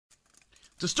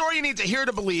It's a story you need to hear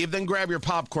to believe, then grab your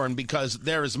popcorn because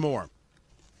there is more.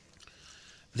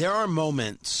 There are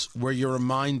moments where you're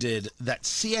reminded that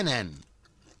CNN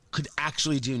could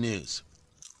actually do news.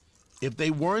 If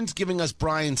they weren't giving us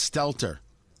Brian Stelter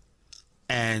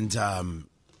and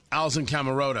Alison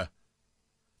Camerota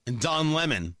and Don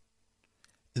Lemon,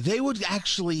 they would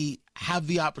actually have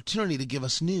the opportunity to give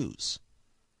us news.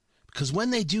 Because when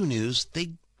they do news,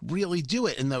 they really do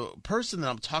it. And the person that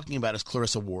I'm talking about is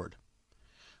Clarissa Ward.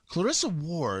 Clarissa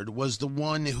Ward was the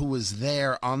one who was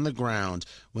there on the ground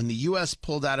when the U.S.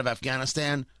 pulled out of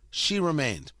Afghanistan. She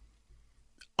remained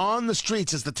on the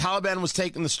streets as the Taliban was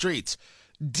taking the streets,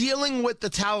 dealing with the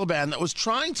Taliban that was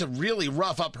trying to really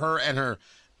rough up her and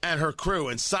her crew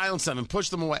and silence them and push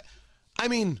them away. I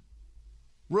mean,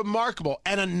 remarkable.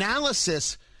 An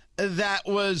analysis that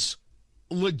was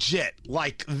legit.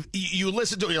 Like, you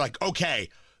listen to it, you're like, okay,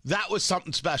 that was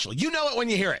something special. You know it when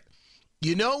you hear it.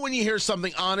 You know when you hear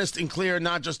something honest and clear,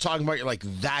 not just talking about, you're like,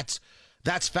 that's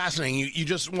fascinating. You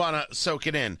just want to soak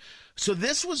it in. So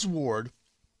this was Ward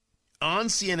on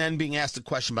CNN being asked a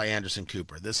question by Anderson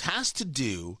Cooper. This has to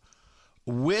do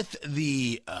with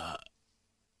the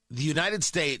United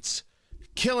States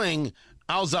killing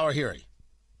al-Zawahiri,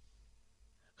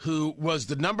 who was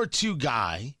the number 2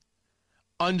 guy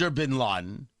under bin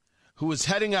Laden, who was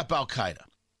heading up al-Qaeda.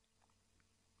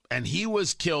 And he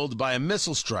was killed by a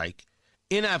missile strike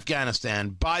in Afghanistan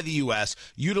by the U.S.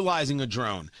 utilizing a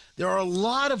drone. There are a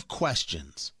lot of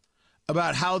questions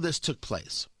about how this took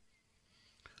place.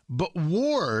 But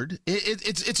Ward,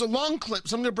 it's a long clip,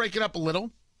 so I'm going to break it up a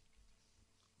little.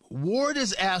 Ward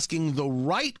is asking the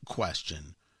right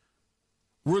question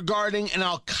regarding an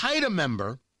al-Qaeda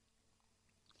member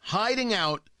hiding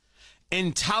out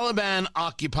in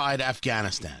Taliban-occupied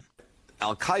Afghanistan.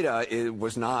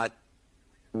 Al-Qaeda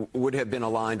would have been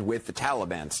aligned with the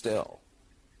Taliban still.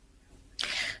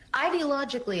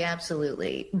 Ideologically,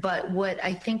 absolutely. But what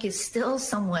I think is still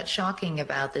somewhat shocking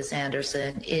about this,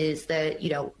 Anderson, is that,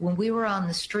 when we were on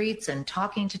the streets and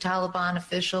talking to Taliban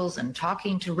officials and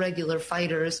talking to regular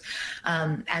fighters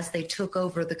as they took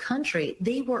over the country,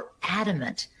 they were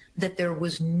adamant that there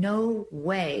was no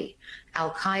way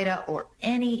Al-Qaeda or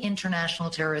any international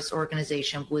terrorist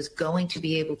organization was going to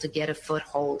be able to get a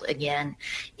foothold again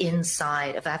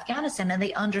inside of Afghanistan. And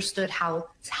they understood how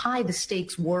high the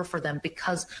stakes were for them,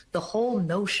 because the whole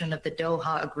notion of the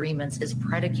Doha agreements is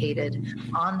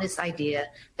predicated on this idea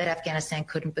that Afghanistan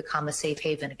couldn't become a safe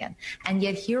haven again. And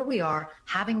yet here we are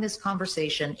having this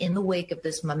conversation in the wake of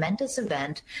this momentous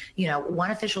event,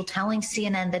 one official telling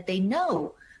CNN that they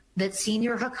know that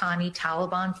senior Haqqani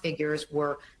Taliban figures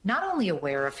were not only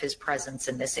aware of his presence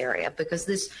in this area, because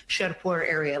this Sherpur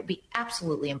area would be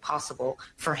absolutely impossible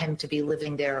for him to be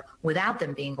living there without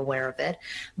them being aware of it,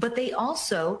 but they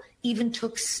also even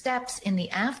took steps in the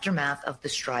aftermath of the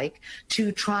strike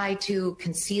to try to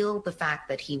conceal the fact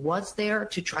that he was there,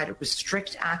 to try to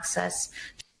restrict access.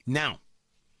 Now,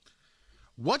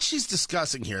 what she's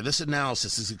discussing here, this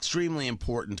analysis is extremely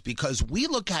important because we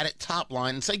look at it top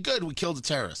line and say, good, we killed a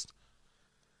terrorist.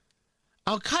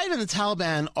 Al-Qaeda and the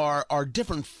Taliban are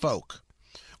different folk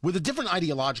with a different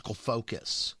ideological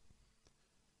focus.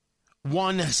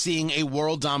 One seeing a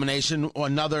world domination, or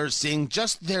another seeing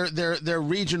just their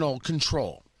regional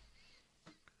control.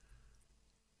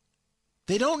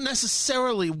 They don't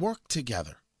necessarily work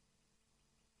together.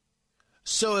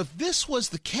 So if this was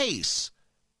the case,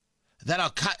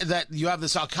 that you have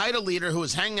this al-Qaeda leader who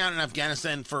was hanging out in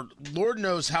Afghanistan for Lord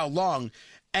knows how long,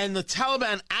 and the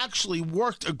Taliban actually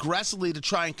worked aggressively to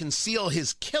try and conceal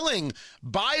his killing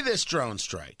by this drone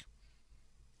strike.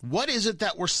 What is it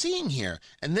that we're seeing here?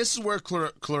 And this is where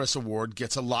Clarissa Ward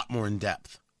gets a lot more in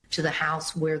depth. To the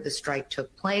house where the strike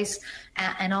took place,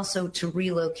 and also to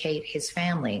relocate his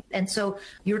family. And so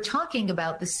you're talking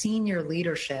about the senior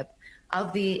leadership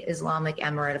of the Islamic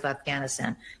Emirate of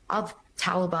Afghanistan, of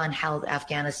Taliban-held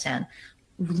Afghanistan,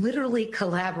 literally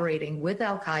collaborating with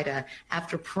al-Qaeda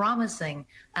after promising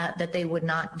that they would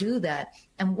not do that.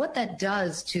 And what that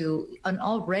does to an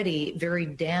already very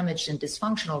damaged and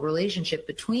dysfunctional relationship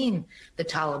between the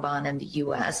Taliban and the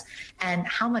U.S., and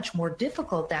how much more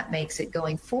difficult that makes it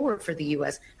going forward for the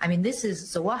U.S. I mean, this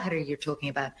is Zawahiri you're talking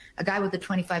about, a guy with a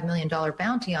 $25 million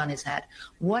bounty on his head.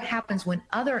 What happens when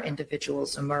other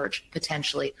individuals emerge,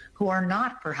 potentially, who are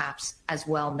not perhaps as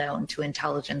well known to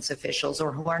intelligence officials,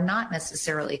 or who are not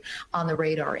necessarily on the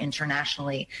radar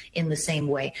internationally in the same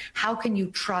way? How can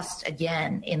you trust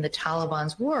again in the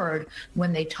Taliban's word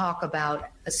when they talk about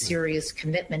a serious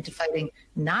commitment to fighting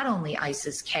not only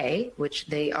ISIS-K, which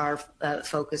they are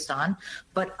focused on,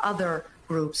 but other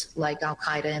groups like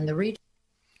al-Qaeda in the region?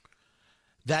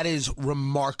 That is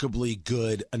remarkably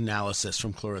good analysis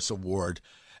from Clarissa Ward,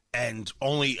 and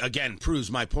only, again, proves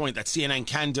my point that CNN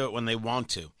can do it when they want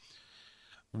to.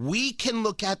 We can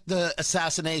look at the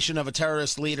assassination of a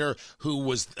terrorist leader who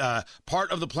was part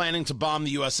of the planning to bomb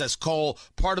the USS Cole,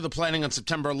 part of the planning on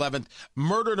September 11th,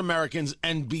 murdered Americans,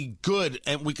 and be good.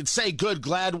 And we could say good,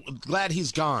 glad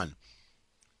he's gone.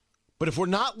 But if we're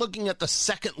not looking at the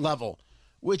second level,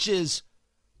 which is,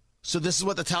 so this is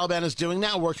what the Taliban is doing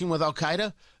now, working with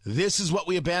al-Qaeda. This is what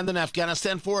we abandoned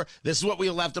Afghanistan for. This is what we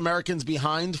left Americans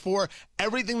behind for.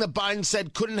 Everything that Biden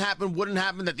said couldn't happen, wouldn't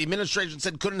happen, that the administration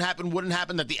said couldn't happen, wouldn't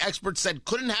happen, that the experts said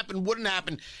couldn't happen, wouldn't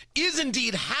happen, is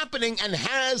indeed happening and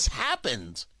has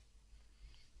happened.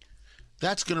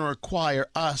 That's going to require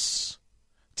us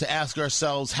to ask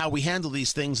ourselves how we handle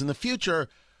these things in the future,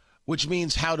 which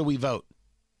means how do we vote?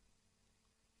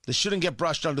 This shouldn't get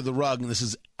brushed under the rug, and this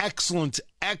is excellent,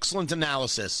 excellent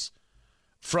analysis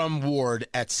from Ward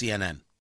at CNN.